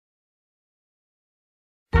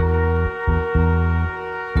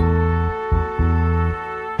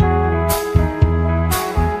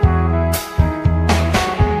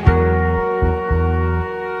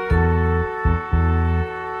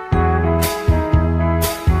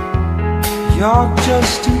You're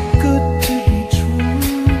just too good to be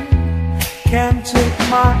true. Can't take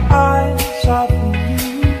my eyes off of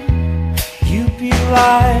you. You'd be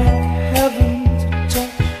like heaven to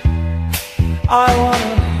touch. I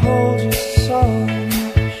wanna hold you so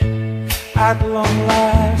much. At long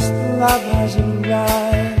last, love has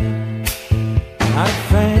arrived. I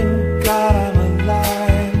thank God I'm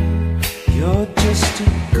alive. You're just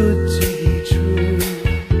too good to be true.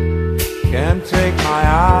 Can't take my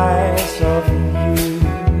eyes off of you.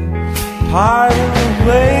 Pardon the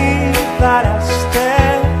way that I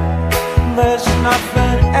stand. There's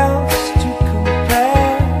nothing else